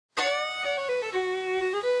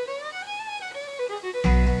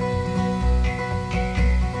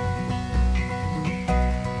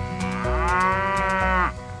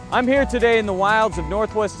I'm here today in the wilds of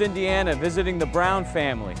Northwest Indiana visiting the Brown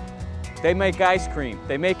family. They make ice cream.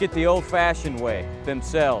 They make it the old-fashioned way,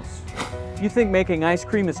 themselves. You think making ice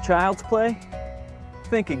cream is child's play?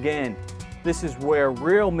 Think again. This is where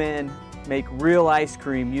real men make real ice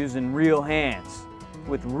cream using real hands,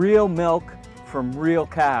 with real milk from real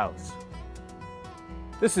cows.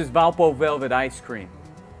 This is Valpo Velvet Ice Cream,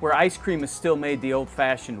 where ice cream is still made the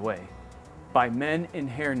old-fashioned way, by men in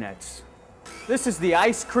hairnets. This is the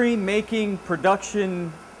ice cream making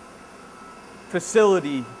production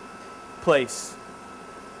facility place.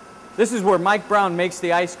 This is where Mike Brown makes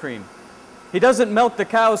the ice cream. He doesn't milk the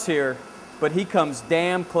cows here, but he comes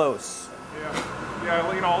damn close.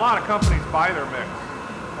 Yeah, you know, a lot of companies buy their mix.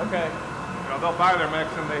 Okay. You know, they'll buy their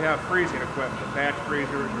mix and they have freezing equipment, batch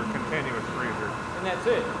freezers or continuous freezers. And that's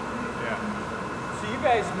it? Yeah. So you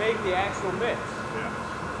guys make the actual mix? Yeah.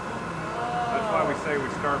 That's why we say we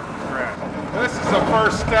start from scratch. This is the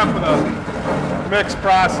first step of the mix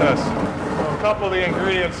process. So a couple of the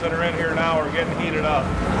ingredients that are in here now are getting heated up.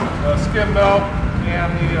 Skim milk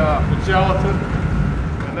and the gelatin.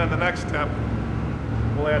 And then the next step,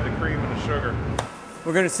 we'll add the cream and the sugar.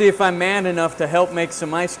 We're going to see if I'm man enough to help make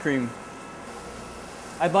some ice cream.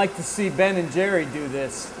 I'd like to see Ben and Jerry do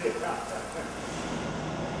this. You gotta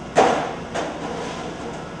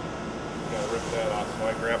rip that off, so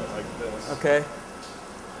I grab it like this. Okay.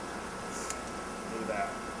 Do that.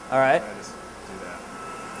 All right. I just do that.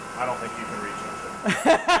 I don't think you can reach up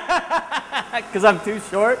there. Because I'm too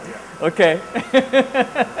short? Yeah. Okay.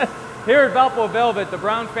 Here at Valpo Velvet, the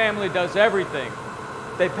Brown family does everything.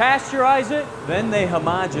 They pasteurize it, then they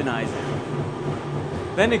homogenize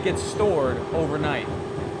it. Then it gets stored overnight.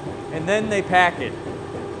 And then they pack it.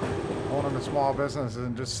 Owning a small business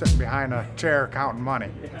isn't just sitting behind a chair counting money.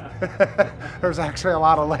 Yeah. There's actually a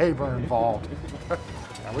lot of labor involved.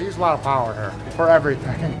 Yeah, we use a lot of power here for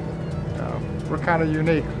everything. We're kind of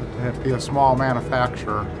unique to be a small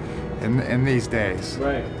manufacturer in these days.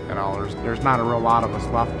 Right. You know, there's not a real lot of us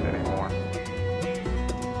left anymore.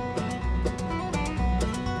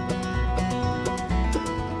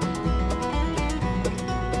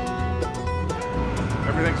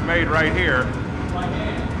 Everything's made right here. By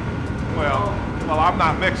hand. Well, I'm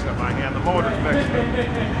not mixing it by hand. The motor's mixing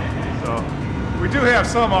it. So we do have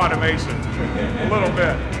some automation, a little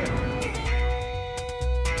bit.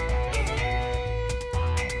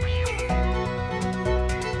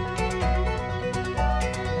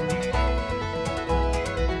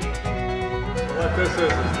 What this is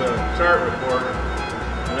the chart recorder,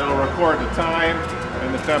 and it'll record the time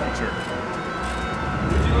and the temperature.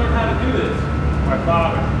 Where did you learn how to do this? My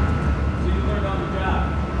father. So you learned on the job?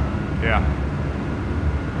 Yeah.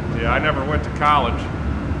 Yeah, I never went to college.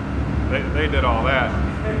 They did all that.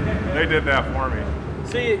 They did that for me.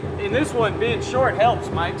 See, in this one, being short helps,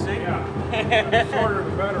 Mike, see? Yeah. The shorter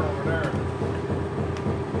the better over there.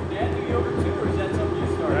 Did Dad do yogurt too, or is that something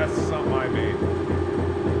you started? That's something I made.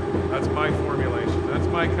 That's my formulation. That's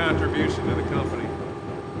my contribution to the company.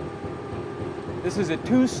 This is a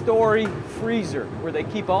 2-story freezer where they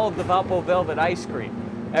keep all of the Valpo Velvet ice cream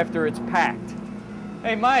after it's packed.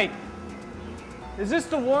 Hey, Mike, is this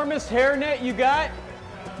the warmest hairnet you got?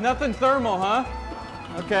 Nothing thermal, huh?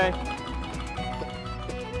 Okay.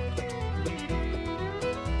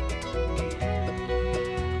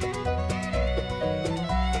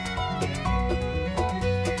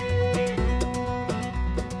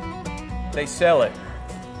 They sell it.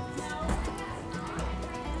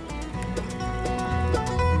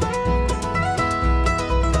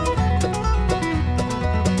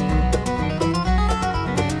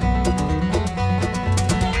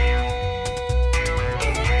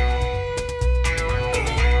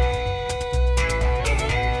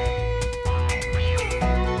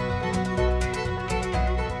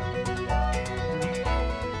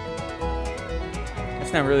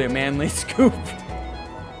 It's not really a manly scoop.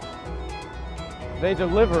 They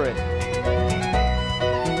deliver it.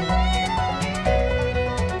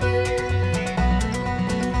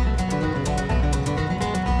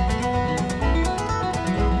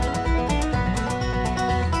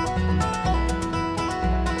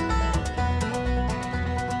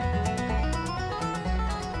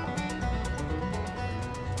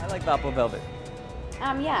 I like Valpo Velvet.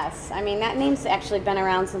 Yes. I mean, that name's actually been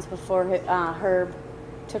around since before Herb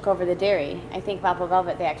took over the dairy. I think Valpo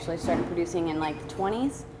Velvet they actually started producing in like the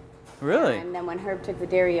 20s. Really? And then when Herb took the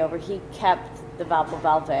dairy over, he kept the Valpo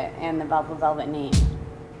Velvet and the Valpo Velvet name.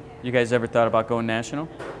 You guys ever thought about going national?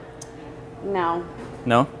 No.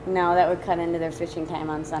 No? No, that would cut into their fishing time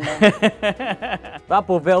on Sunday.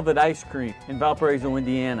 Valpo Velvet Ice Cream in Valparaiso,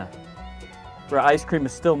 Indiana, where ice cream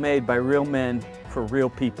is still made by real men for real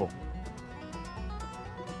people.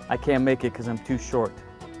 I can't make it because I'm too short.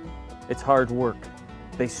 It's hard work.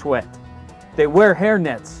 They sweat. They wear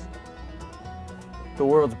hairnets. The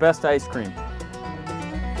world's best ice cream.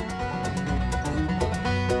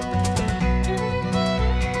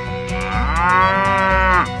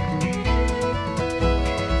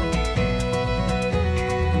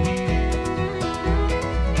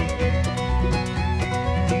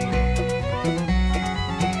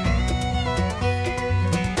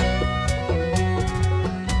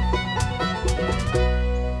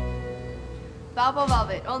 Valpo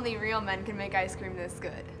Velvet, only real men can make ice cream this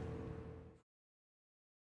good.